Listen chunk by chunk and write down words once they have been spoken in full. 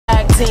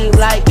team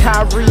like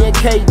Kyrie and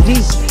KD.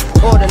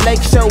 Or the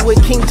Lake Show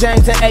with King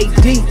James and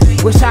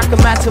AD. Wish I could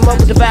match him up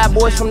with the bad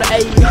boys from the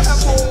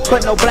 80s.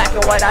 But no black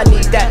and white, I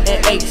need that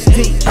in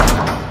HD.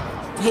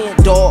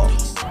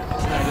 HenDawgz.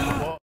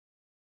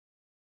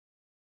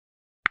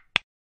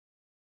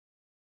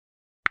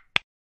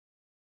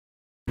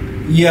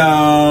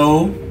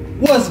 Yo,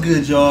 what's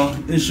good, y'all?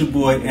 It's your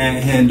boy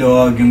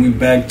HenDawgz, and we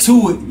back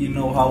to it. You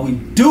know how we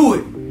do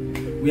it.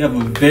 We have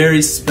a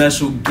very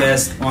special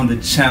guest on the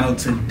channel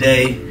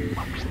today.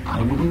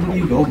 What do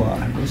you go by?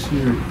 What's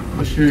your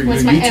my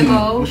YouTube?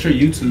 MO? What's your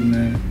YouTube,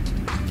 man?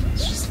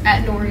 It's just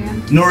at Noria.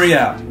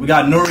 Noria. We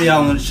got Noria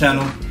on the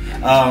channel.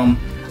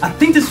 I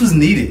think this was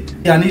needed.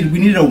 Yeah, we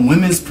needed a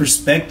women's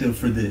perspective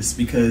for this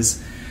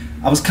because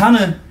I was kind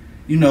of,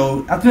 you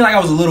know, I feel like I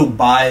was a little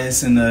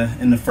biased in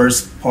the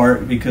first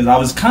part because I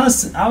was kind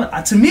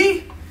of, to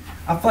me,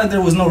 I feel like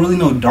there was really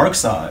no dark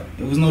side.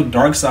 There was no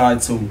dark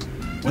side to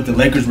what the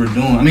Lakers were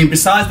doing. I mean,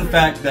 besides the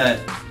fact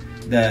that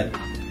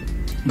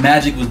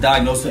Magic was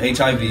diagnosed with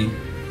HIV, you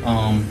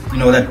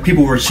know, that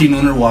people were cheating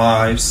on their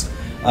wives.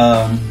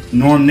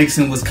 Norm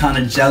Nixon was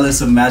kind of jealous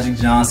of Magic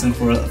Johnson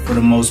for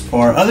the most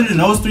part. Other than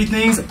those three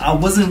things, I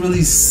wasn't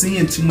really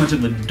seeing too much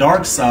of a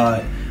dark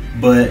side,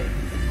 but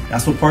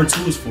that's what part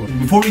 2 is for.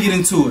 Before we get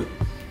into it,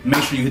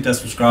 make sure you hit that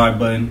subscribe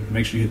button,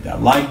 make sure you hit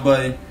that like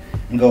button,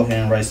 and go ahead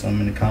and write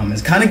something in the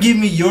comments. Kind of give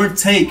me your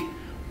take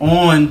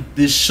on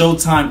this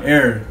Showtime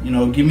era. You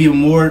know, give me a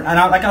more, and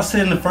like I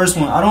said in the first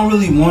one, I don't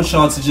really want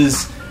y'all to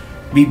just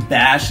be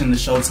bashing the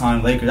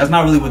Showtime Lakers. That's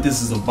not really what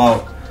this is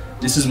about.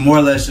 This is more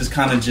or less just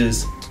kind of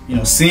just, you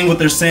know, seeing what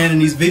they're saying in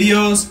these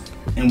videos,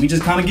 and we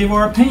just kind of give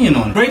our opinion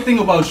on it. The great thing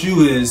about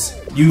you is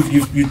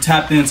you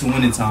tapped into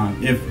winning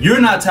time. If you're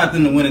not tapped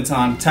into winning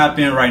time, tap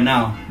in right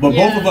now. But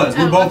both of us,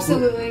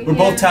 we're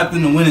both tapped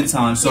into winning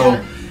time.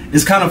 So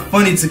it's kind of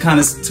funny to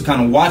kind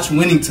of watch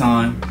winning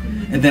time,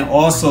 and then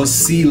also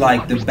see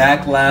like the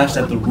backlash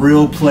that the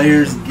real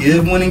players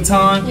give winning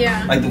time.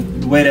 Yeah. Like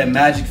the way that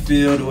Magic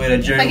feel, the way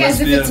that Jerry West feel. I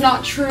guess if it's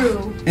not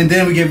true. And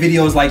then we get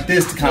videos like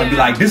this to kind of be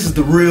like, this is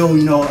the real,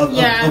 you know, of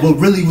what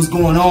really was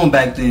going on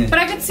back then. But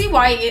I could see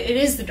why it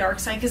is the dark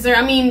side, because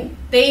I mean,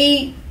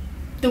 the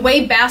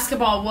way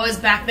basketball was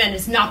back then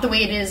is not the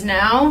way it is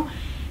now.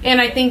 And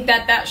I think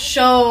that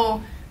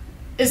show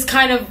is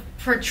kind of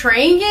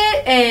portraying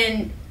it,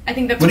 and I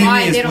think that's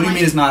why they don't. What do you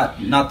mean it's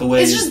not the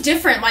way? It's just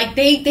different. Like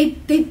they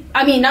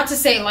I mean, not to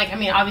say like, I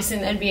mean, obviously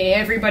in the NBA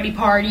everybody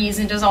parties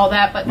and does all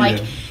that, but like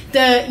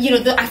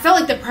I felt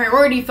like the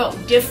priority felt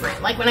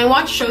different. Like when I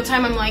watched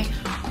Showtime, I'm like,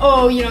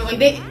 oh, you know,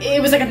 like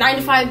it was like a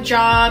 9-to-5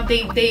 job.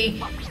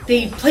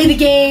 They play the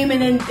game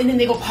and then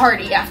they go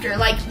party after.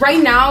 Like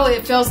right now,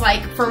 it feels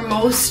like for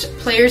most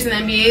players in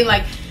the NBA,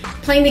 like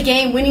playing the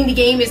game, winning the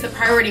game is the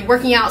priority.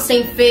 Working out,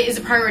 staying fit is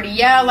a priority.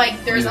 Yeah,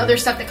 like there's other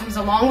stuff that comes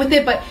along with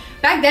it, but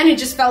back then it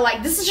just felt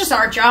like this is just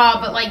our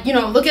job, but like, you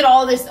know, look at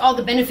all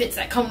the benefits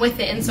that come with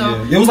it. And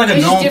so it was like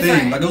a known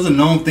thing. Like it was a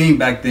known thing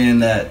back then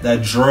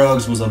that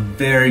drugs was a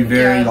very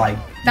like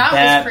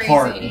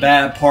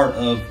bad part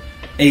of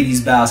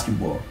 80s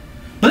basketball.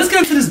 But let's get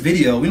into this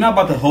video. We're not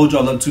about to hold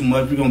y'all up too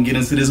much. We're gonna get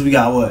into this. We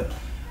got what?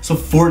 It's a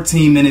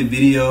 14-minute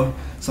video.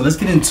 So let's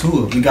get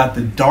into it. We got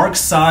the dark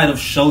side of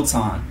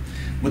Showtime.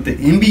 What the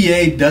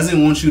NBA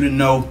doesn't want you to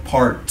know,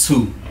 part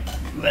 2.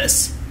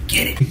 Let's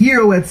get it. The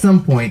hero at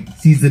some point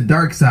sees the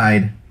dark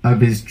side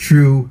of his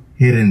true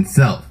hidden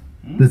self.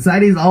 The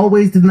side he's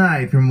always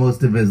denied for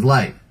most of his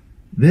life.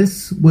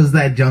 This was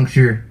that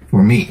juncture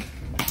for me.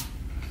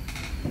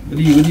 What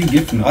do you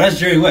get from that? Oh, that's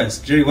Jerry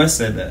West. Jerry West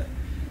said that.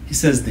 He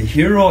says the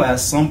hero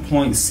at some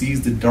point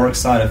sees the dark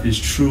side of his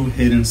true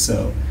hidden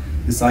self.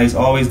 The side he's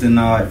always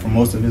denied for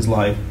most of his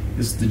life.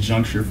 This is the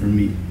juncture for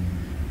me.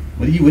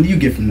 What do you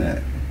get from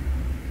that?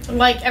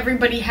 Like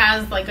everybody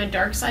has like a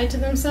dark side to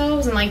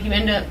themselves, and like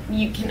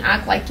you can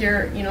act like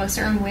you're, you know, a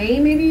certain way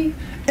maybe.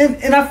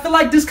 And I feel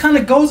like this kind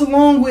of goes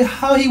along with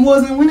how he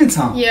was in Winning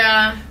Time.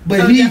 Yeah.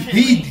 But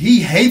he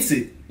hates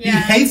it. Yeah.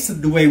 He hates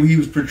the way he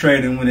was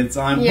portrayed in Winning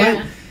Time. Yeah.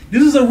 But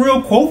this is a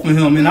real quote from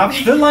him, and I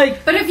feel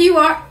like. But if you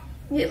are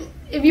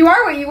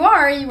what you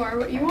are, you are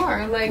what you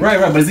are. Like right.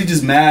 But is he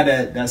just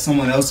mad that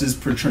someone else is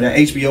portraying, that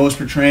HBO is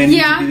portraying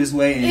him to be this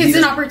way? And it's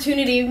an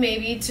opportunity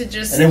maybe to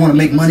just. And they want to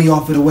make money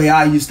off of the way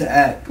I used to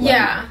act. Like,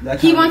 yeah,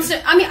 he wants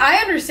to. I mean, I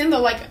understand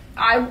though. Like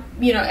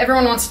you know,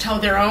 everyone wants to tell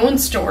their own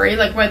story,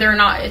 like whether or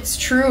not it's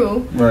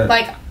true. Right.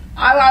 Like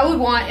I would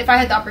want, if I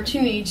had the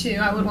opportunity to,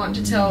 I would want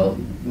to tell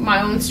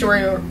my own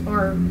story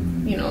or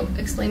you know,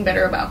 explain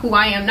better about who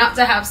I am, not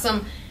to have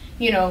some,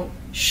 you know,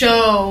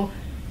 show.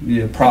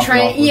 Yeah, profit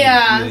off of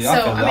it. So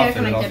I mean, I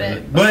kind of get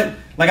it. But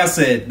like I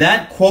said,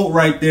 that quote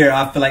right there,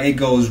 I feel like it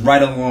goes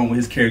right along with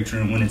his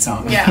character in Winning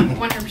Time. Yeah,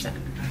 100%.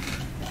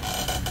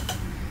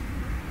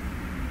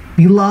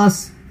 The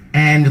Los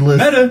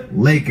Angeles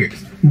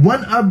Lakers,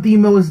 one of the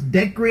most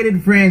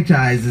decorated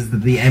franchises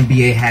that the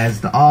NBA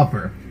has to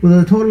offer, with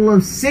a total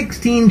of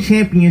 16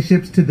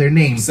 championships to their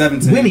name.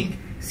 17. Winning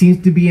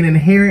seems to be an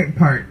inherent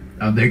part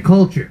of their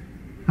culture.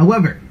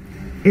 However,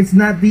 it's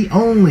not the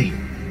only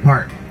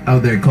part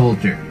of their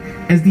culture,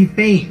 as the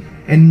fame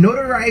and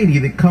notoriety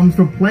that comes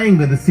from playing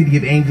with the City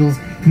of Angels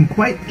can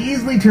quite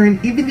easily turn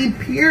even the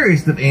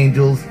purest of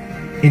angels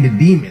into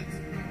demons.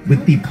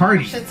 With the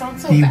party,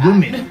 the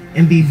women,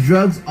 and the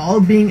drugs all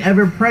being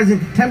ever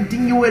present,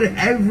 tempting you at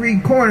every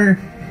corner,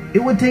 it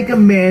would take a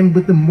man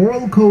with the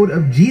moral code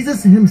of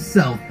Jesus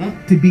himself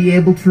to be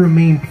able to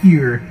remain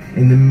pure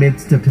in the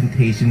midst of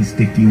temptation's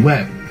sticky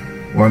web.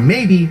 Or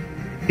maybe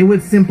it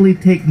would simply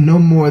take no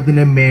more than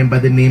a man by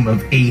the name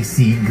of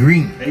AC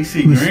Green,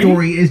 whose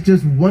story is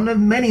just one of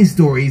many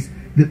stories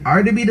that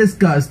are to be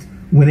discussed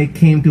when it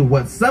came to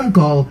what some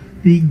call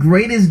the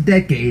greatest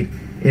decade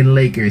in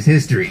Lakers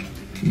history.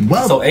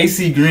 Well, so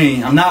AC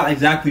Green, I'm not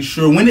exactly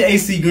sure. When did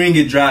AC Green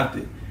get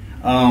drafted?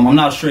 I'm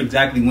not sure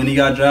exactly when he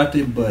got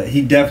drafted, but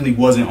he definitely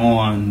wasn't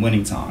on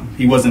Winning Time.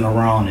 He wasn't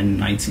around in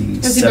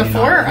 1979. Was he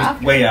before or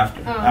after? Way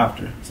after.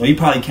 After. So he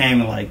probably came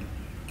in like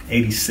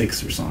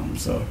 86 or something.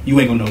 So you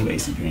ain't gonna know who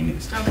AC Green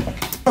is. Okay.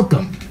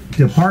 Welcome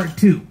to part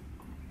 2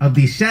 of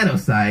the shadow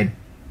side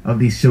of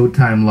the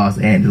Showtime Los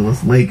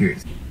Angeles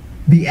Lakers.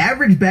 The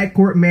average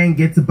backcourt man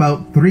gets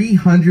about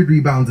 300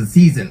 rebounds a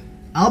season.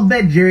 I'll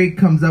bet Jerry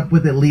comes up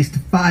with at least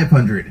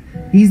 500.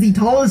 He's the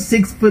tallest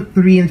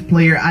 6'3"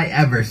 player I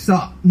ever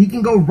saw. He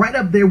can go right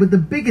up there with the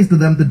biggest of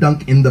them to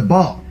dunk in the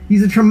ball.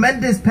 He's a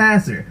tremendous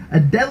passer, a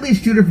deadly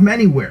shooter from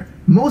anywhere.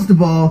 Most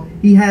of all,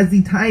 he has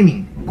the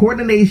timing,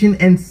 coordination,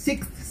 and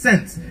sixth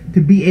sense to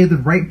be at the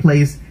right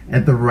place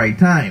at the right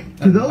time.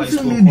 To those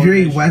who knew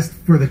Jerry West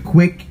for the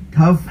quick,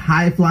 tough,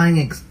 high-flying,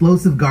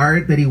 explosive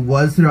guard that he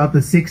was throughout the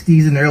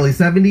 60s and early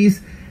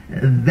 70s,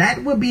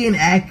 that would be an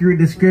accurate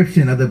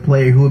description of the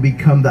player who would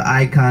become the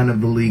icon of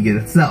the league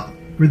itself.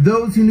 For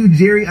those who knew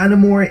Jerry on a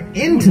more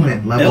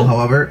intimate level,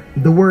 however,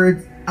 the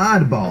words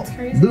oddball,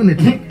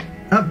 lunatic,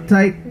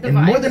 uptight, and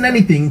more than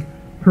anything,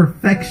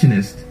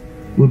 perfectionist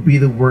would be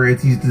the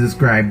words used to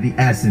describe the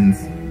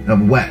essence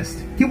of West.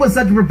 He was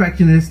such a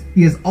perfectionist,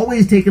 he has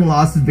always taken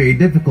losses very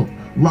difficult.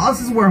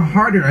 Losses were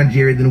harder on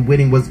Jerry than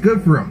winning was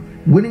good for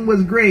him. Winning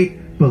was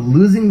great, but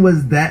losing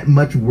was that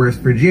much worse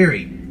for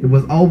Jerry. It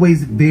was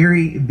always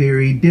very,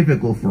 very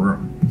difficult for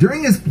him.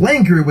 During his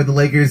playing career with the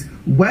Lakers,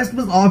 West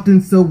was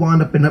often so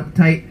wound up and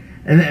uptight,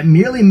 and that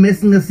merely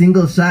missing a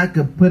single shot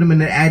could put him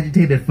in an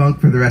agitated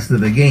funk for the rest of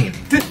the game.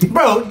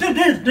 Bro,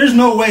 there's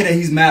no way that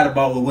he's mad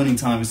about what Winning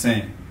Time is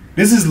saying.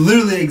 This is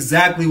literally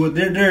exactly what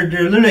they're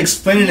literally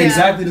explaining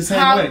exactly the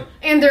same way.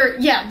 And they're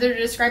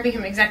describing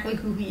him exactly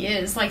who he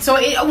is. Like, so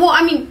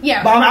I mean,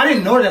 yeah. But I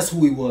didn't know that's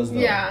who he was though.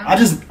 Yeah. I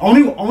just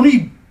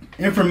only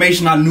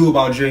information I knew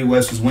about Jerry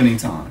West was Winning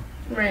Time.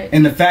 Right.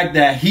 And the fact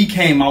that he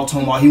came out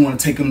talking about he want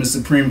to take him to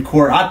Supreme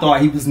Court, I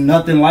thought he was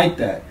nothing like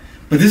that.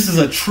 But this is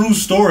a true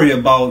story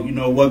about, you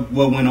know, what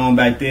went on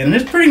back then, and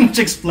it's pretty much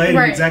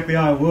explaining exactly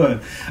how it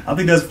was. I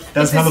think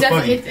that's hella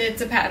funny.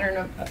 It's a pattern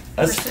of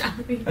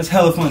personality. That's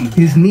hella funny.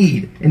 His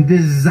need and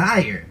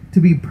desire to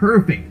be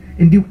perfect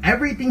and do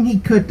everything he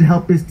could to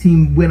help his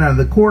team win on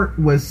the court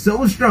was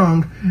so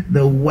strong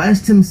that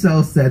West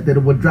himself said that it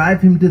would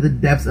drive him to the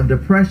depths of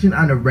depression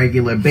on a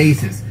regular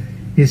basis.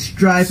 His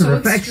strive for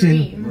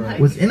perfection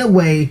was, in a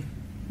way,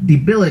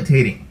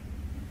 debilitating.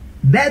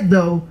 That,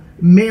 though,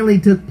 mainly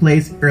took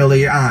place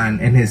earlier on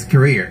in his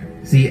career.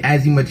 See,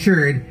 as he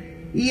matured,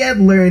 he had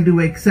learned to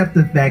accept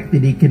the fact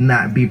that he could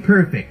not be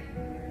perfect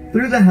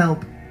through the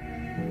help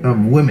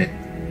of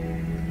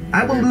women.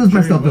 I will lose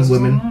myself in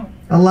women,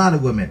 a lot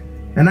of women,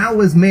 and I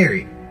was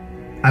married.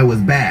 I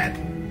was bad.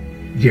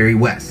 Jerry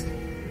West.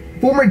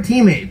 Former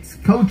teammates,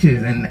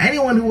 coaches, and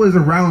anyone who was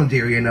around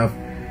Jerry enough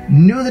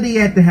knew that he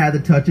had to have the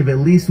touch of at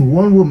least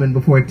one woman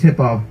before a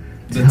tip-off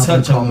to help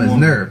him calm his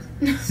nerves.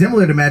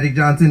 Similar to Magic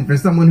Johnson, for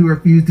someone who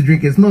refused to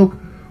drink and smoke,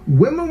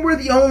 women were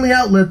the only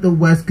outlet the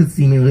West could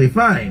seemingly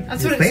find.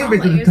 That's his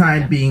favorites at the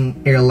time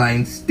being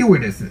airline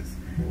stewardesses,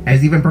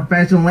 as even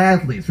professional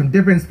athletes from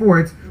different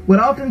sports would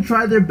often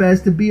try their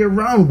best to be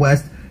around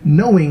West,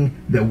 knowing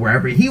that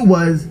wherever he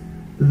was,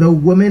 the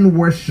women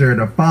were sure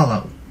to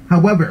follow.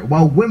 However,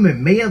 while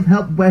women may have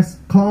helped West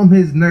calm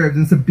his nerves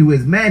and subdue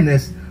his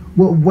madness,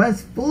 what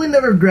West fully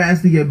never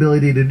grasped the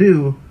ability to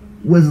do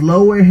was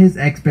lower his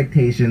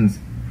expectations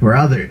for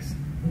others.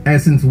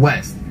 As since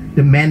West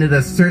demanded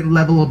a certain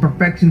level of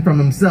perfection from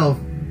himself,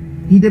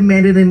 he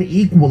demanded an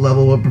equal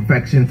level of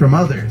perfection from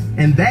others.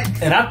 And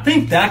I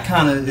think that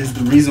kind of is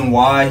the reason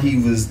why he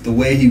was the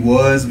way he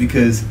was,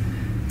 because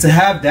to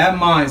have that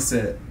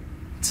mindset,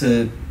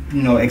 to,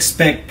 you know,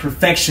 expect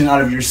perfection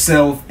out of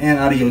yourself and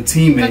out of your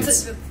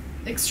teammates, that's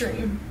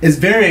extreme. It's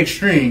very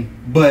extreme,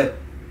 but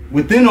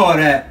within all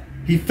that,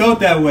 he felt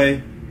that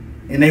way,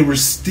 and they were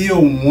still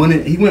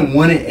he went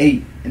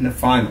 1-8 in the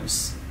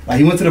finals. Like,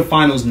 he went to the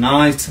finals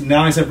nine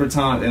separate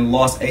times and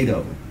lost 8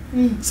 of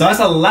them. So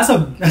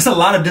that's a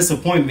lot of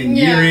disappointment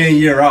year in,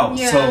 year out.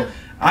 So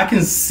I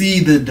can see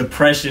the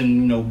depression,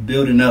 you know,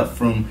 building up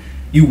from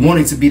you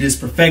wanting to be this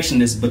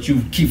perfectionist, but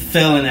you keep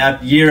failing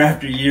year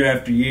after year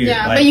after year.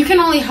 Yeah, like, but you can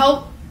only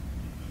help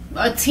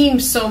a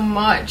team so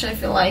much. I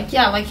feel like,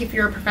 like if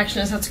you're a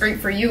perfectionist, that's great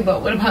for you,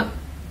 but what about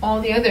all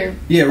the other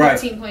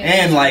team players?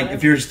 And like,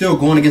 if you're still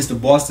going against the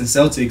Boston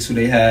Celtics, who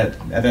they had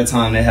at that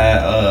time, they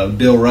had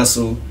Bill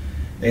Russell,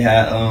 They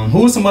had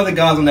who were some other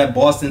guys on that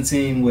Boston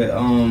team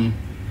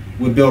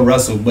with Bill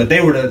Russell, but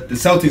they were the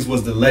Celtics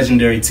was the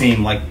legendary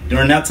team. Like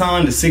during that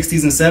time, the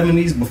 60s and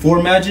 70s,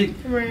 before Magic,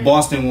 right.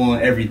 Boston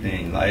won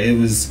everything. Like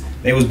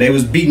they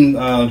was beating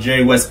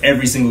Jerry West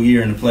every single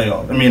year in the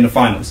playoffs. I mean, in the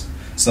finals.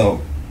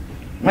 So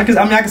I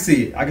can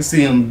see it. I can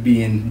see him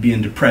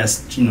being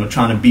depressed. You know,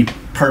 trying to be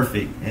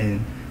perfect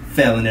and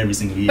failing every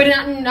single year.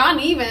 But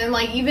not even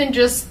like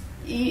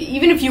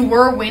even if you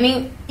were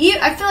winning,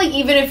 I feel like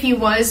even if he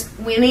was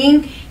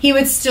winning, he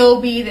would still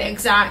be the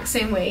exact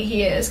same way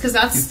he is. Because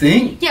that's, you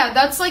think? Yeah,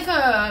 that's like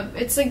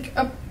it's like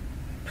a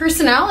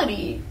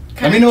personality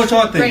kind Let me know what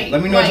y'all think.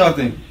 Let me know what y'all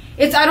think.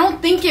 I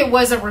don't think it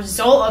was a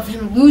result of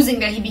him losing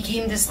that he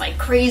became this like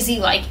crazy,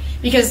 like,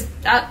 because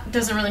that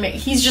doesn't really make,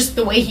 he's just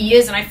the way he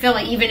is. And I feel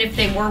like even if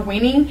they were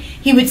winning,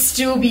 he would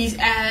still be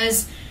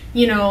as,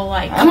 you know,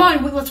 like, come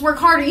on, let's work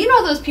harder. You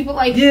know those people,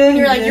 like, when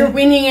you're like, you're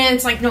winning and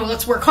it's like, no,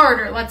 let's work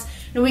harder.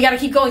 No, we got to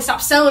keep going.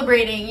 Stop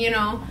celebrating, you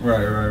know.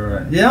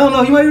 Right. Yeah, I don't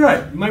know. You might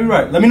be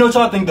right. Let me know what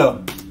y'all think,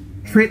 though.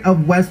 Trait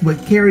of West would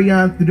carry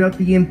on throughout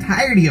the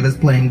entirety of his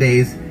playing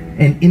days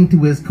and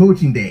into his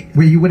coaching day,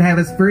 where he would have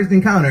his first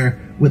encounter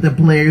with a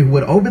player who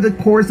would, over the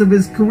course of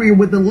his career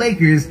with the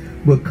Lakers,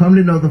 would come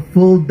to know the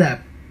full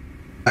depth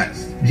of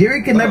West.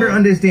 Jerry could never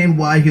understand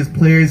why his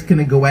players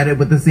couldn't go at it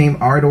with the same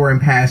ardor and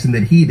passion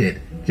that he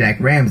did. Jack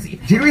Ramsey.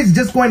 Jerry's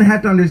just going to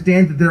have to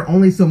understand that there are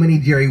only so many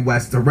Jerry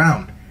Wests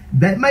around.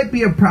 That might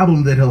be a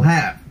problem that he'll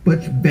have.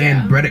 Butch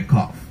Van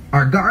Bredikoff.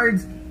 Our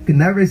guards could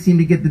never seem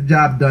to get the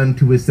job done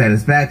to his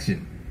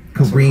satisfaction.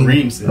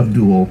 Kareem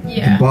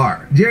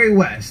Abdul-Jabbar. Jerry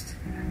West,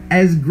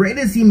 as great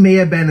as he may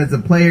have been as a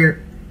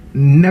player,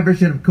 never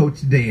should have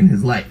coached a day in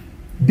his life.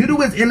 Due to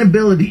his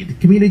inability to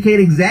communicate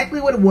exactly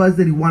what it was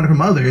that he wanted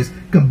from others,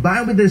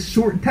 combined with his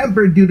short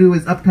temper due to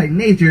his uptight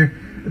nature,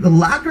 the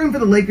locker room for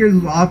the Lakers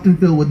was often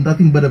filled with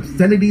nothing but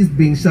obscenities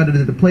being shouted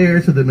at the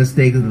players for the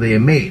mistakes that they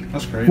had made.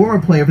 That's crazy.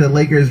 Former player for the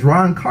Lakers,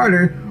 Ron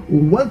Carter,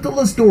 once told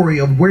a story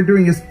of where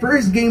during his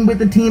first game with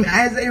the team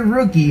as a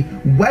rookie,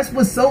 West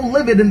was so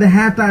livid in the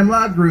halftime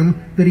locker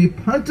room that he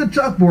punched a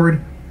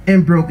chalkboard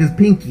and broke his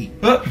pinky.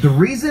 The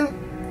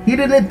reason? He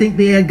didn't think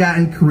they had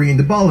gotten Kareem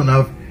the ball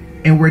enough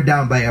and were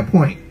down by a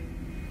point.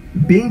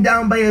 Being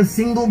down by a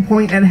single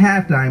point at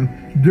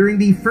halftime during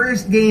the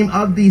first game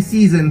of the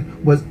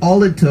season was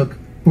all it took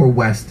for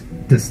West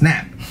to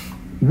snap.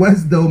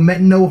 West, though,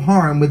 meant no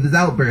harm with his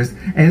outburst,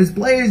 and his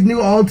players knew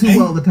all too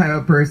well the type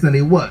of person that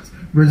he was,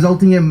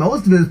 resulting in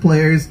most of his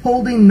players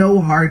holding no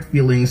hard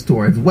feelings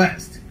towards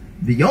West.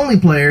 The only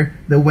player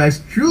that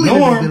West truly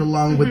didn't get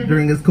along with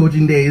during his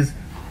coaching days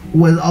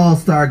was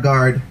all-star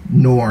guard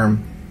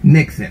Norm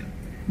Nixon.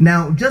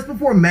 Now, just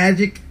before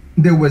Magic,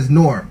 there was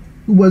Norm,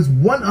 who was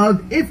one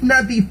of, if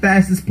not the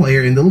fastest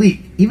player in the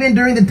league. Even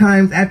during the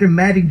times after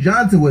Magic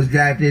Johnson was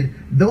drafted,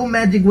 though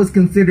Magic was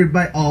considered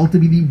by all to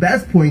be the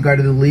best point guard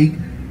in the league,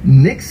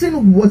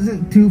 Nixon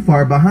wasn't too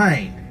far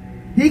behind.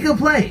 He could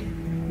play.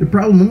 The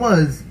problem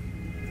was,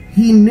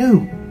 he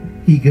knew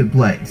he could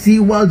play. See,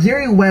 while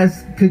Jerry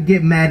West could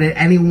get mad at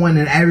anyone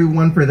and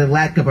everyone for their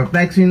lack of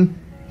perfection,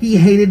 he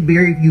hated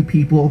very few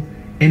people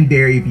and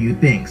very few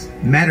things.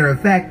 Matter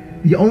of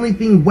fact, the only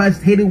thing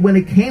West hated when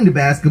it came to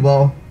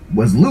basketball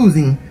was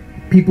losing.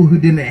 People who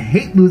didn't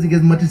hate losing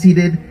as much as he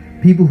did,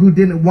 people who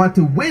didn't want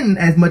to win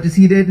as much as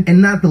he did,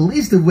 and not the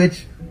least of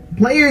which,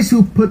 players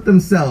who put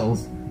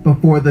themselves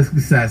before the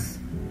success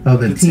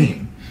of the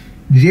team.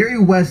 Jerry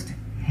West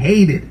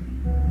hated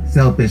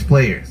selfish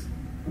players.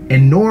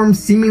 And Norm's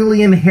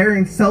seemingly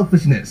inherent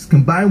selfishness,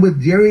 combined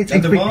with Jerry's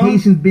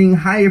expectations being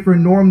higher for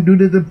Norm due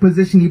to the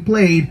position he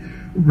played,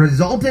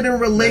 resulted in a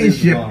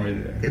relationship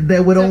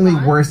that would only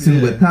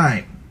worsen with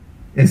time.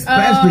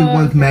 Especially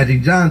once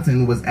Magic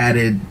Johnson was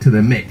added to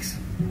the mix.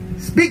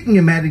 Speaking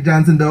of Magic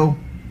Johnson, though,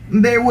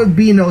 there would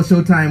be no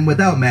Showtime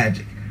without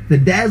Magic. The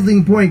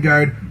dazzling point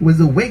guard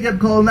was a wake-up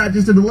call not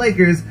just to the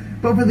Lakers,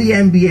 but for the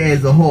NBA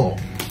as a whole.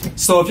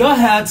 So if y'all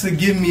had to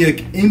give me an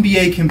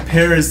NBA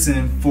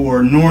comparison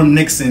for Norm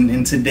Nixon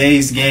in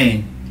today's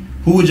game,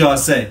 who would y'all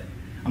say?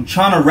 I'm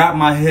trying to wrap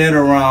my head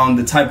around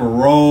the type of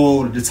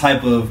role, the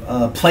type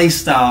of play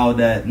style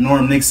that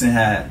Norm Nixon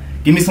had.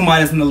 Give me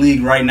somebody that's in the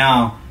league right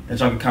now that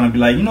y'all can kind of be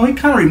like, you know, he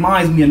kind of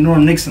reminds me of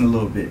Norm Nixon a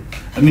little bit.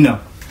 Let me know.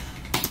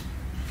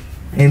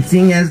 And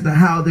seeing as to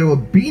how there will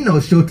be no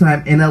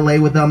Showtime in LA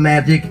without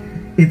Magic,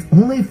 it's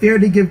only fair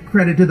to give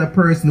credit to the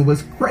person who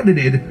was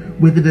credited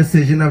with the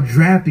decision of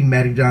drafting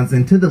Magic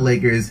Johnson to the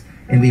Lakers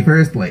in the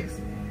first place.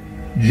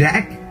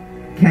 Jack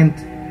Kent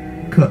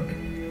Cook.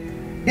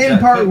 In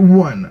part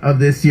 1 of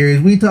this series,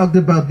 we talked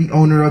about the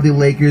owner of the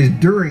Lakers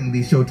during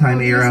the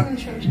Showtime era,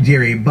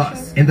 Jerry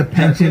Buss, and the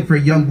penchant for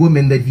young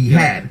women that he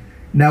had.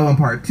 Now in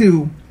part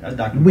 2,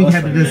 we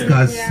have to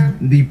discuss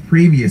the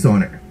previous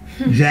owner,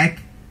 Jack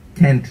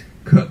Kent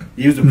Cook,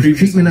 whose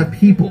treatment of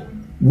people,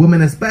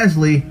 women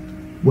especially,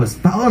 was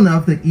foul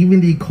enough that even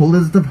the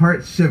coldest of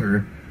hearts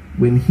shiver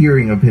when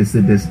hearing of his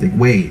sadistic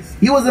ways.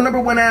 He was the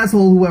 #1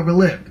 asshole who ever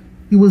lived.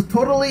 He was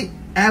totally,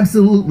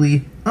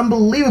 absolutely,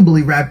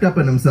 unbelievably wrapped up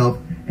in himself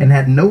and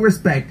had no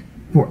respect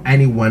for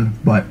anyone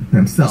but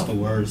himself. That's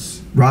the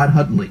worst. Rod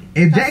Hudley.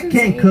 If Jack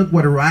Can't Cook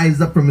were to rise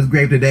up from his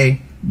grave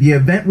today, the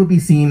event would be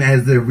seen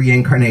as the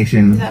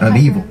reincarnation of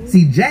evil.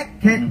 See,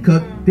 Jack Can't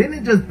Cook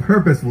didn't just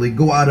purposefully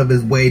go out of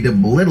his way to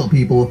belittle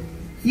people.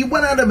 He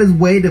went out of his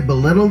way to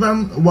belittle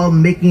them while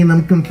making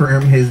them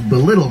confirm his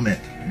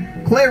belittlement.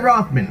 Clay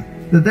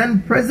Rothman, the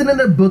then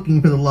president of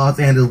booking for the Los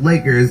Angeles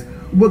Lakers,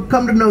 would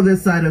come to know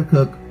this side of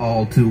Cook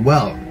all too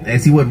well,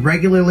 as he would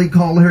regularly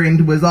call her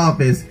into his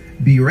office,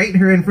 berate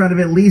her in front of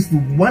at least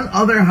one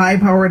other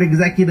high-powered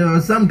executive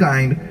of some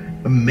kind,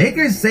 make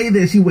her say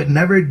that she would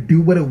never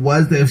do what it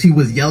was that she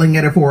was yelling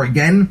at her for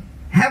again,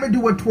 have her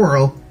do a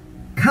twirl,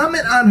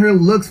 comment on her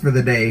looks for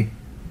the day,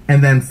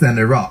 and then send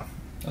her off.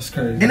 That's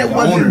crazy. And it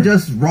wasn't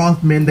just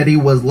Rothman that he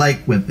was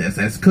like with this,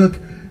 as Cook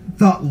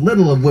thought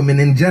little of women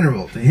in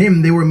general. To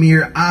him, they were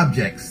mere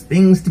objects,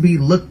 things to be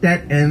looked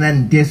at and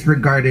then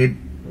disregarded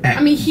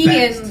at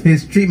best.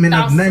 His treatment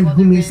of men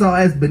whom he saw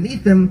as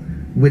beneath him,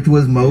 which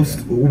was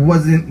most,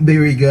 wasn't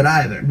very good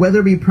either. Whether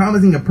it be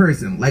promising a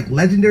person, like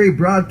legendary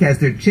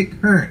broadcaster Chick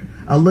Hearn,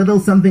 a little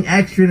something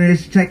extra in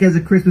his check as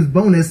a Christmas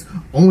bonus,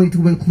 only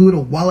to include a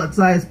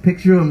wallet-sized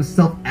picture of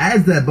himself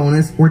as that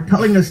bonus, or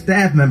telling a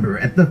staff member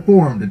at the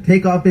forum to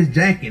take off his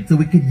jacket so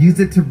he could use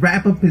it to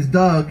wrap up his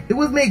dog, it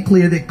was made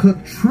clear that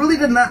Cook truly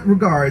did not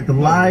regard the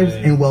lives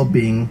and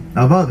well-being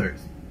of others.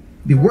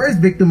 The worst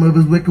victim of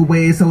his wicked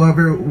ways,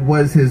 however,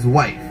 was his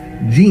wife,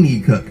 Jeannie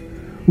Cook,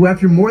 who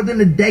after more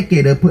than a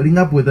decade of putting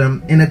up with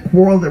him in a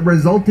quarrel that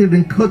resulted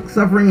in Cook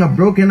suffering a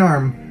broken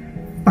arm,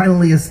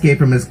 finally escaped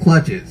from his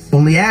clutches.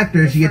 Only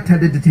after she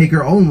attempted to take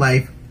her own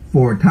life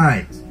 4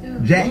 times.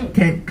 Jack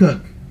Can't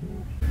Cook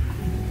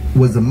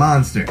was a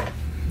monster.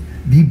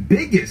 The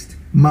biggest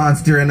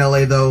monster in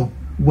LA, though,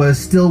 was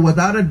still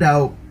without a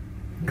doubt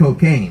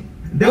cocaine.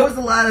 There was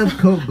a lot of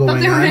coke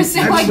going on in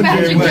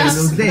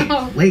those days.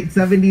 Late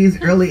 70s,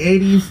 early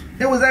 80s,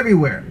 it was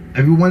everywhere.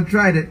 Everyone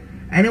tried it.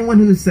 Anyone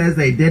who says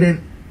they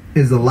didn't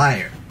is a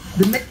liar.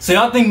 So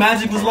y'all think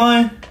Magic was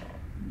lying?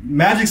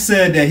 Magic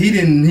said that he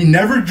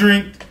never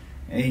drank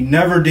and he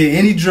never did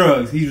any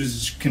drugs. He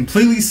was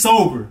completely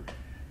sober,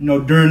 you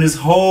know, during this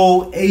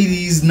whole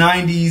 80s,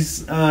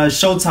 90s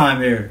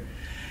Showtime era.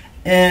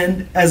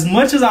 And as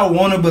much as I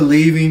want to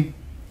believe him,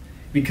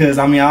 because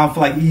I mean, I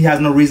feel like he has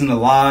no reason to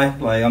lie.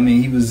 Like, I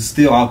mean, he was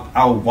still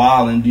out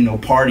wilding, you know,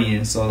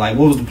 partying. So like,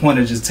 what was the point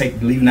of just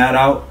leaving that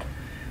out?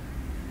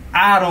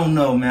 I don't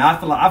know, man. I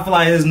feel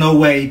like there's no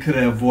way he could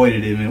have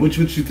avoided it, man. What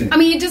you think? I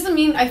mean, it doesn't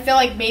mean, I feel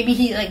like maybe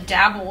he like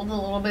dabbled a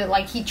little bit,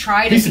 like he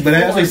tried it. But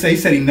that's what he said. He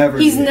said he never.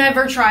 He's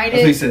never tried that's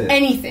it. What he said.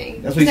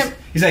 Anything. That's what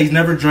he said. He's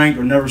never drank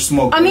or never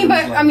smoked. I mean,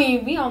 but like, I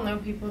mean, we all know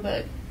people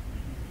that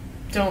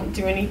don't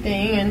do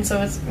anything, and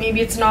so maybe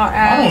it's not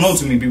as. I don't know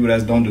too many people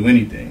that don't do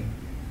anything.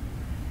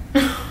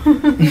 Yeah,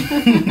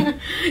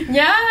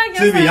 I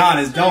guess. To be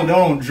honest,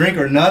 don't drink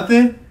or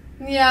nothing.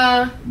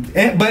 Yeah.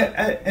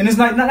 And it's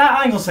like,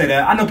 I ain't gonna say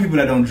that. I know people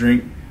that don't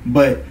drink,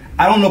 but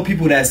I don't know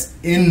people that's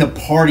in the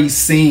party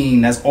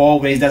scene that's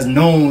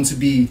known to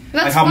be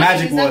like how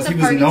Magic was. He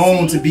was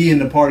known to be in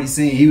the party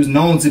scene. He was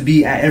known to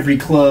be at every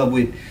club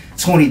with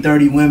 20,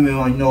 30 women,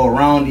 you know,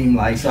 around him.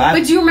 Like, so.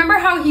 But do you remember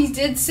how he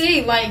did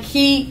say like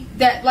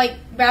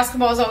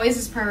basketball is always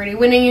his priority.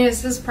 Winning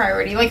is his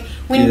priority. Like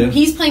when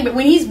he's playing, but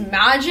when he's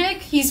Magic,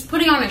 he's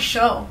putting on a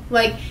show.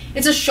 Like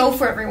it's a show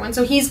for everyone.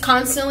 So he's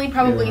constantly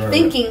probably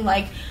thinking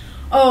like,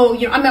 oh,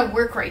 you know, I'm at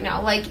work right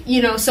now. Like,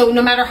 you know, so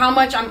no matter how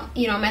much I'm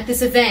at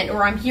this event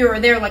or I'm here or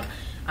there, like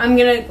I'm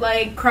gonna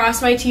like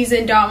cross my T's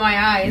and dot my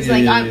I's.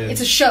 It's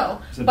a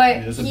show. It's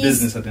a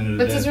business at the end of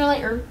the day. What's his real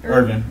name?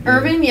 Irvin.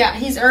 Irvin, yeah,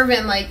 he's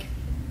Irvin. Like.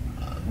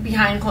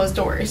 Behind closed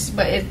doors,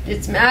 but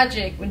it's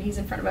Magic when he's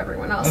in front of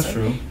everyone else. That's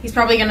true. He's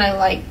probably gonna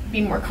like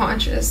be more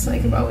conscious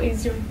like about what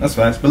he's doing. That's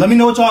facts. But let me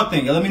know what y'all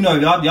think. Let me know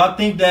if y'all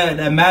think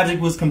that Magic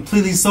was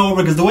completely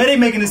sober, because the way they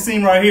making it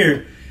seem right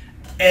here,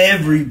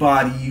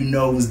 everybody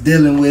was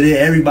dealing with it.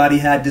 Everybody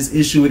had this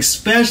issue,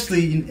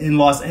 especially in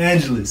Los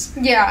Angeles.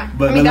 Yeah,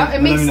 but I mean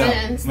it makes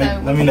sense.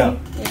 Let me know.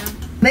 Yeah.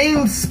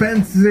 Name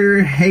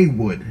Spencer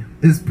Haywood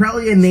is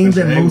probably a name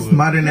that most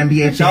modern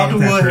NBA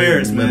fans have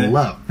heard little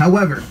of.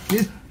 However,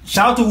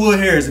 shout out to Wood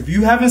Harris. If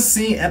you haven't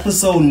seen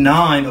episode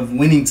 9 of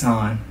Winning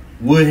Time,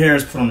 Wood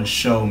Harris put on a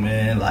show,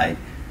 man. Like,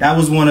 that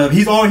was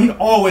he's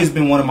always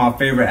been one of my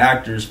favorite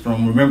actors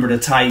from Remember the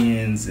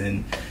Titans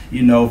and,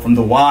 you know, from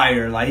The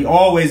Wire. Like, he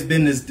always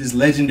been this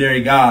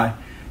legendary guy.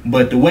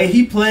 But the way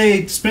he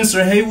played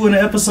Spencer Haywood in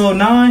episode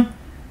 9,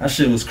 that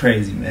shit was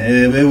crazy,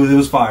 man. It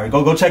was fire.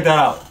 Go check that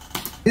out.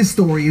 This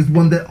story is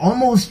one that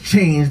almost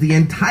changed the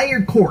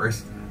entire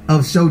course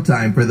of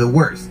Showtime for the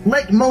worse.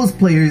 Like most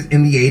players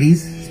in the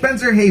 80s,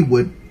 Spencer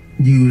Haywood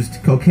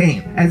used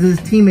cocaine. As his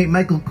teammate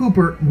Michael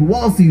Cooper, who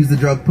also used the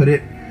drug, put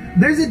it,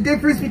 there's a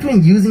difference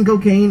between using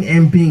cocaine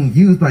and being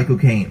used by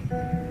cocaine.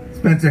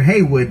 Spencer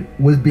Haywood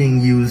was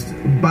being used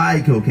by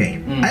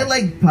cocaine. I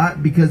liked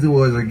pot because it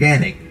was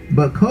organic,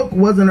 but coke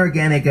wasn't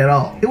organic at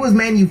all. It was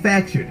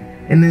manufactured,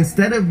 and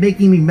instead of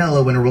making me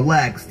mellow and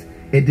relaxed,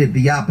 it did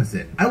the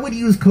opposite. I would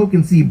use coke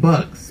and see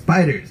bugs,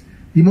 spiders,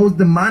 the most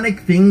demonic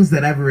things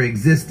that ever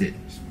existed.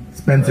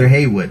 Spencer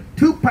Haywood.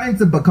 2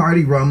 pints of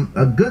Bacardi rum,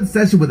 a good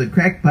session with a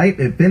crack pipe,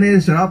 and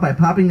finished it off by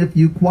popping a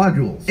few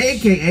quadrules,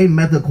 aka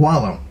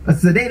methaqualone, a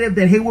sedative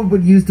that Haywood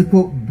would use to,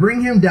 quote,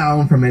 bring him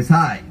down from his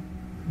high.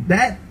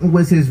 That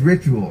was his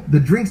ritual.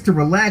 The drinks to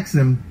relax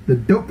him, the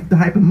dope to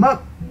hype him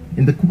up,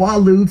 and the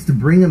quaaludes to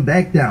bring him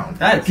back down.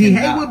 See,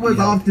 Haywood was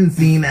often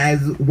seen as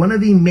one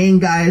of the main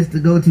guys to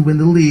go to in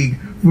the league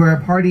for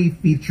a party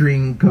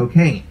featuring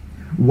cocaine.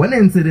 One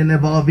incident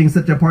involving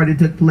such a party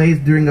took place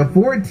during a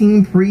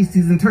 14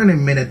 preseason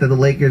tournament that the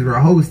Lakers were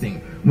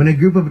hosting, when a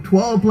group of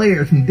 12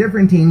 players from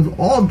different teams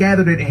all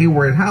gathered at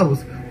Hayward's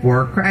house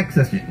for a crack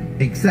session.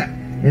 Except,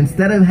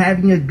 instead of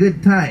having a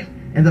good time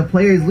and the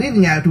players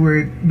leaving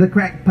afterward, the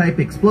crack pipe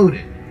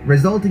exploded,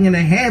 resulting in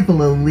a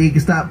handful of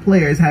league-stopped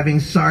players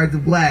having shards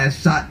of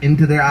glass shot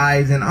into their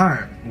eyes and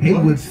arms.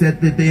 Haywood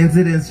said that the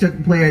incident shook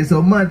the players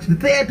so much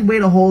that they had to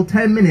wait a whole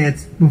 10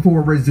 minutes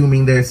before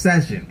resuming their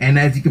session. And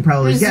as you can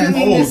probably guess,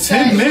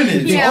 10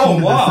 minutes? Yeah.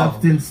 Oh, wow. The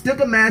substance took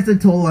a massive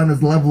toll on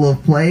his level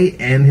of play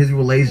and his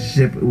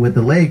relationship with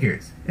the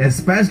Lakers,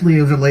 especially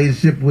his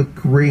relationship with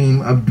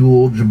Kareem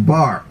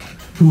Abdul-Jabbar,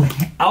 who...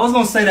 I was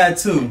going to say that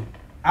too.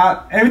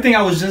 Everything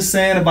I was just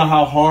saying about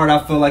how hard I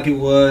felt like it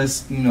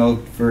was, you know,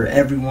 for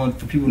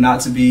people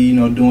not to be, you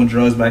know, doing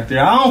drugs back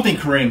there. I don't think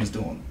Kareem was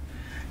doing it.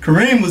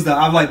 Kareem was the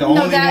only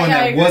one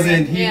that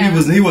wasn't.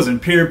 He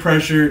wasn't peer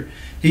pressured.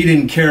 He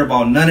didn't care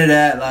about none of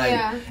that.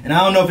 And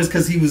I don't know if it's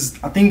because he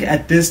was. I think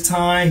at this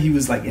time he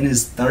was like in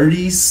his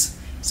 30s,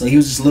 so he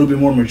was just a little bit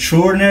more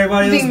mature than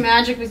everybody else. I think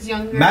Magic was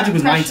younger. Magic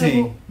was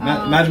 19.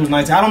 Magic was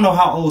 19. I don't know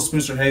how old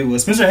Spencer Haywood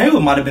was. Spencer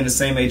Haywood might have been the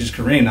same age as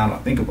Kareem. Now that I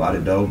think about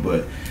it though,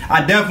 but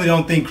I definitely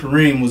don't think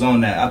Kareem was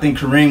on that. I think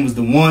Kareem was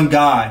the one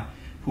guy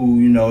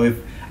who, you know, if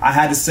I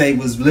had to say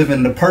was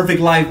living the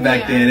perfect life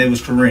back then, it was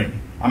Kareem.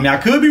 I mean, I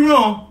could be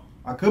wrong.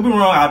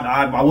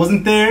 I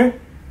wasn't there,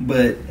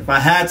 but if I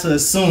had to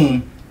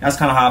assume, that's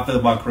kind of how I feel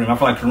about Kareem. I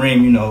feel like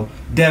Kareem, you know,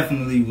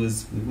 definitely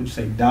was, what'd you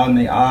say, dotting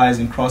their I's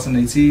and crossing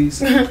their T's?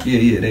 Crossing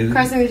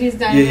their T's,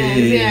 dotting their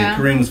I's, yeah.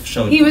 Kareem was for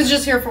sure. He was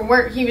just here for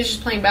work. He was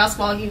just playing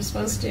basketball. He was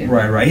supposed to.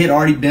 Right. He had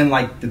already been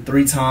like the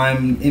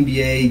 3-time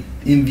NBA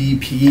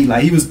MVP.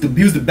 Like he was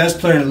the best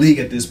player in the league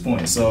at this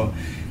point. So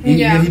he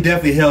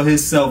definitely held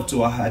himself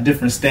to a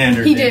different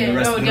standard than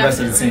the rest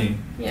of the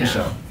team. Yeah.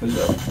 For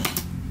sure.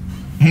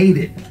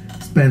 Hated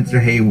Spencer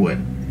Haywood,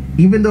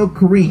 even though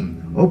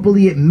Kareem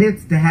openly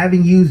admits to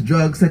having used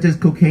drugs such as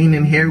cocaine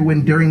and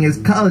heroin during his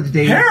college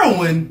days.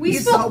 Heroin? He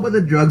saw what the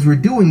drugs were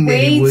doing to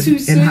Haywood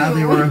and how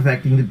they were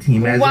affecting the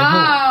team as a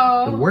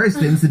whole. The worst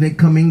incident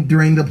coming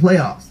during the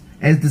playoffs,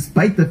 as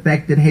despite the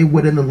fact that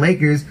Haywood and the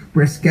Lakers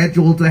were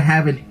scheduled to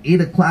have an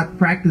 8 o'clock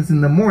practice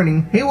in the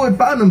morning, Haywood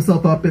found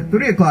himself up at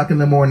 3 o'clock in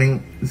the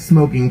morning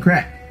smoking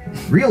crack.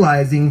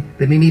 Realizing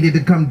that he needed to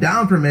come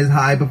down from his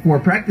high before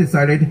practice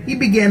started, he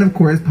began, of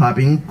course,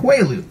 popping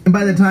Quaaludes. And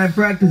by the time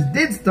practice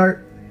did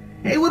start,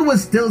 Haywood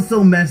was still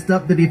so messed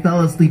up that he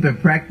fell asleep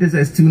at practice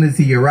as soon as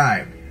he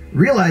arrived.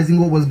 Realizing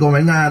what was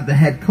going on, the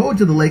head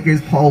coach of the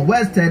Lakers, Paul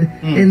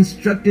Westhead,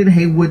 instructed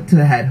Haywood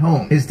to head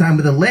home. His time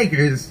with the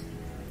Lakers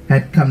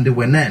had come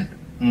to an end.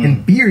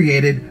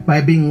 Infuriated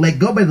by being let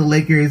go by the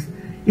Lakers,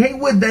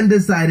 Haywood then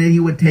decided he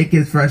would take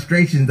his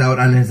frustrations out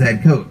on his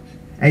head coach,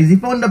 as he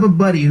phoned up a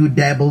buddy who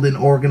dabbled in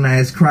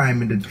organized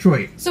crime in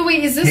Detroit. So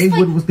wait, is this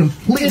Haywood was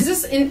completely... Is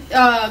this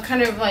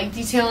kind of like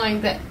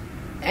detailing the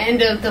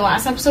end of the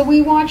last episode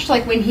we watched?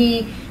 Like when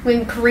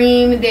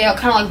Kareem, they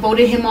kind of like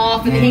voted him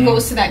off, and then he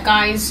goes to that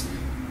guy's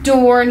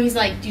door and he's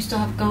like, "Do you still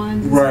have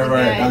guns?" Right.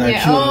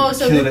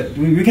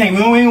 We ain't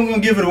gonna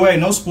give it away.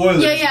 No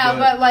spoilers.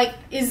 But like,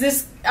 is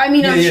this? I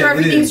mean, I'm sure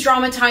everything's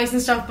dramatized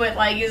and stuff, but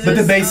like, is this?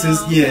 But the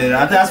basis,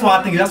 that's why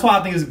I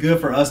think it's good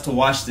for us to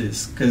watch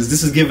this, because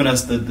this is giving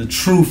us the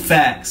true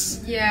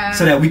facts. Yeah.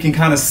 So that we can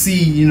kind of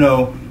see, you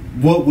know,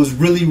 what was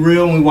really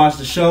real when we watched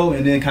the show,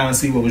 and then kind of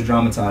see what was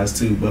dramatized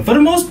too. But for the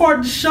most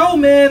part, the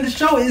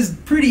show is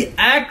pretty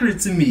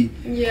accurate to me.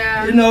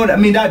 Yeah. You know, I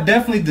mean, that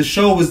definitely, the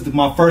show was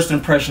my first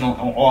impression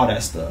on all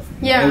that stuff.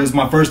 Yeah. It was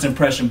my first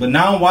impression. But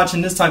now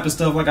watching this type of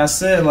stuff, like I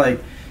said,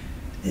 like,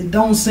 it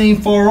don't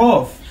seem far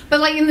off. But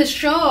like in the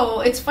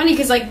show, it's funny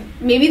because like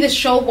maybe the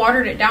show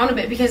watered it down a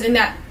bit, because in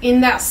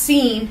that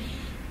scene,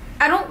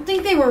 I don't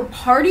think they were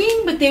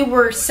partying, but they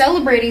were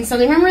celebrating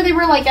something. Remember, they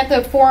were like at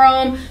the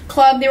Forum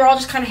Club. They were all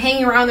just kind of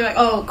hanging around. They're like,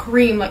 "Oh,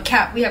 Kareem, like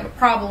Cap, we have a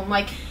problem."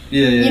 Like,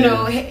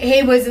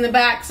 Haywood's in the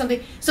back,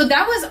 something. So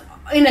that was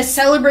in a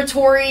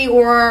celebratory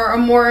or a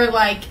more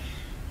like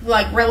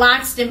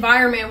relaxed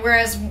environment.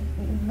 Whereas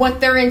what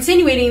they're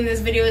insinuating in this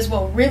video is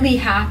what really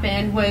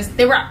happened was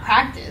they were at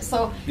practice.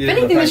 So if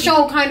anything, the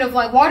show kind of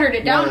like watered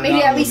it down.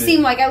 Maybe at least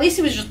seemed like at least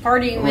he was just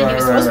partying when he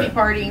was supposed to be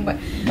partying. But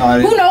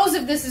who knows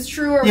if this is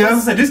true or? Yeah, I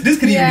was gonna say this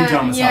could even be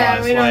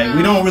dramatized.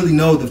 We don't really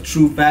know the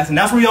true facts, and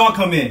that's where y'all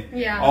come in.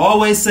 Yeah. I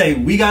always say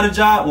we got a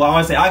job. Well, I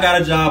always say I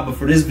got a job, but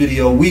for this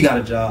video, we got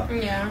a job.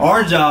 Yeah.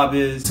 Our job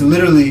is to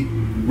literally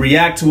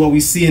react to what we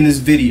see in this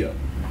video.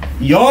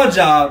 Your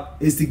job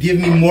is to give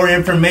me more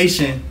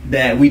information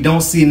that we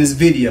don't see in this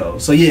video.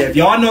 So yeah, if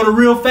y'all know the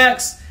real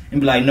facts and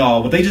be like,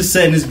 no, what they just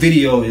said in this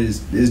video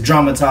is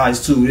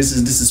dramatized too. This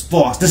is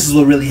false. This is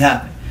what really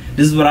happened.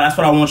 That's what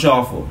I want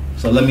y'all for.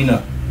 So let me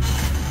know.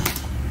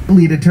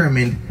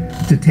 Determined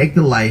to take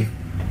the life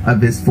of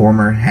his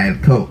former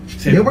head coach.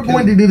 They were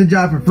going to do the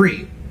job for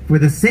free, for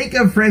the sake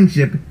of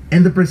friendship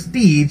and the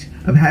prestige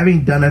of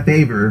having done a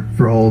favor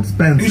for old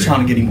Spencer. He was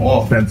trying to get him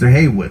off. Spencer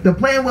Haywood. The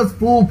plan was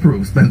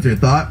foolproof, Spencer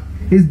thought.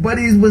 His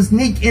buddies would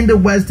sneak into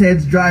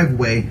Westhead's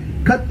driveway,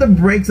 cut the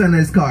brakes on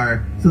his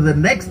car, so the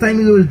next time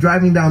he was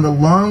driving down the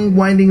long,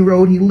 winding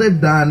road he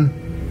lived on,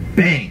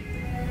 bang,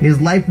 his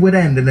life would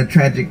end in a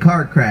tragic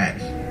car crash.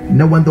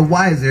 No one the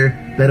wiser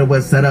that it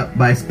was set up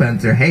by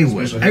Spencer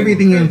Haywood.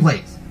 Everything in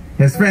place.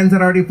 His friends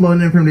had already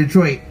flown in from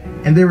Detroit,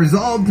 and their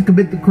resolve to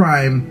commit the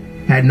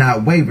crime had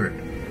not wavered.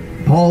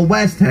 Paul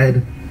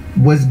Westhead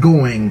was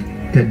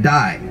going to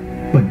die.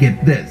 But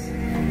get this,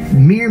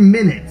 mere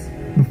minutes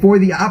before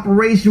the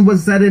operation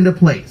was set into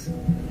place,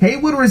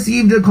 Haywood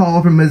received a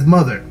call from his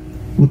mother,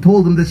 who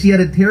told him that she had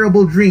a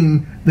terrible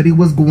dream that he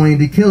was going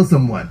to kill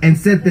someone, and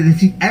said that if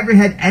she ever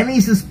had any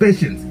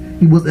suspicions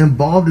he was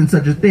involved in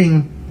such a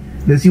thing,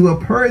 that she would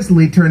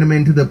personally turn him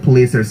into the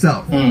police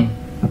herself.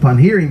 Upon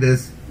hearing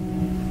this,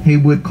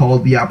 Haywood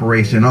called the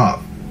operation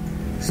off,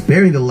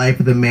 sparing the life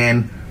of the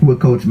man who would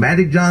coach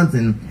Magic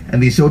Johnson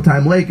and the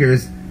Showtime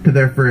Lakers to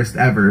their first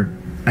ever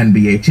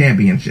NBA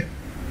championship.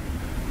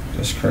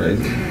 That's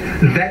crazy.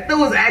 That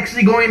was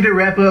actually going to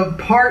wrap up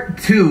part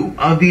 2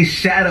 of the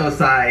shadow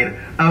side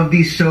of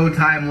the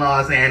Showtime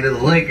Los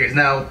Angeles Lakers.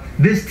 Now,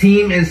 this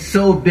team is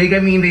so big. I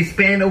mean, they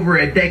span over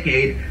a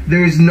decade.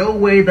 There's no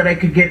way that I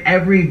could get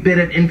every bit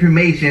of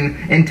information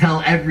and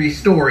tell every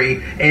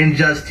story in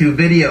just 2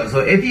 videos. So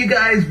if you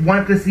guys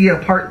want to see a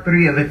part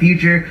 3 of the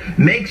future,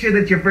 make sure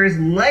that you first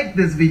like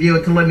this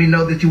video to let me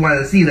know that you want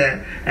to see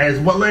that, as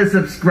well as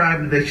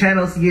subscribe to the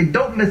channel so you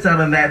don't miss out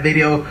on that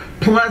video,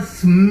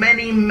 plus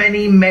many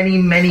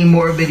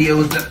more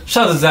videos.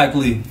 Shout out to Zach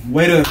Lee.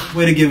 Way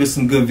to give us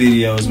some good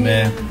videos,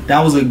 man.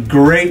 That was a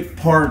great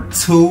part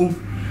 2.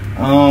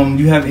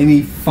 You have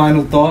any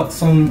final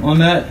thoughts on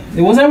that?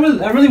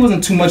 That really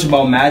wasn't too much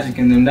about Magic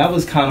in them. That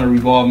was kind of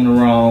revolving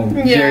around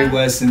Jerry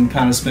West and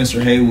kind of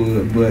Spencer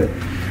Haywood, but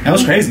that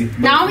was crazy. But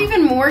now I'm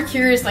even more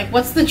curious, like,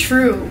 what's the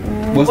truth?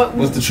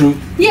 What's the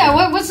truth?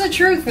 Yeah, what's the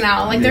truth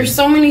now? Like, there's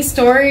so many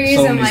stories,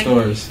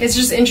 it's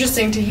just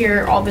interesting to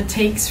hear all the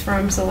takes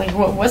from. So, like,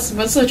 what's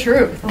the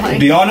truth? Like,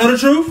 do y'all know the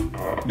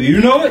truth? Do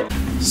you know it?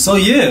 So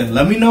yeah,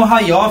 let me know how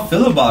y'all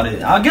feel about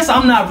it. I guess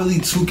I'm not really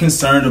too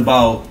concerned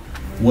about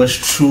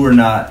what's true or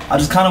not. I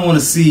just kind of want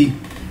to see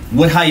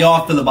how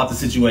y'all feel about the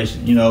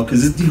situation, you know,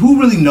 because who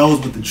really knows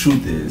what the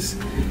truth is?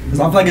 Because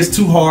I feel like it's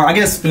too hard. I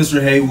guess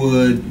Spencer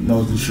Haywood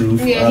knows the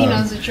truth. Yeah, he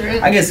knows the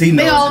truth. I guess he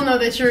knows. They all know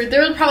the truth.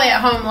 They're probably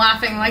at home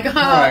laughing like, oh.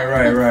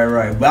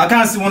 Right. But I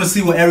kind of want to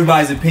see what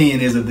everybody's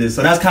opinion is of this,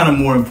 so that's kind of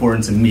more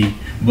important to me.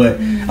 But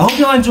I hope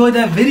y'all enjoyed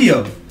that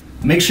video.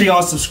 Make sure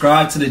y'all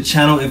subscribe to the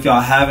channel if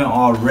y'all haven't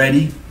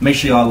already. Make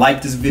sure y'all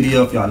like this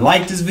video if y'all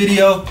like this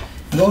video.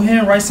 Go ahead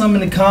and write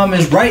something in the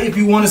comments. Write if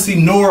you want to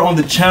see Noor on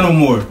the channel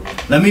more.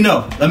 Let me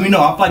know. I feel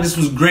like this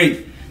was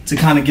great to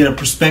kind of get a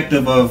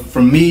perspective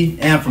from me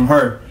and from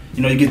her.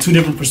 You know, you get 2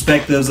 different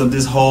perspectives of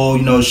this whole,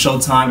 you know,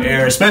 Showtime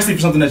era, especially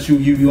for something that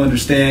you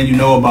understand, you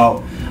know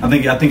about. I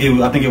think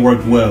it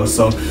worked well.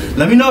 So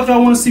let me know if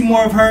y'all want to see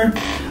more of her.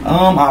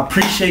 I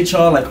appreciate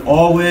y'all like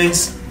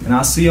always, and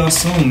I'll see y'all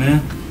soon,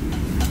 man.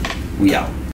 We out.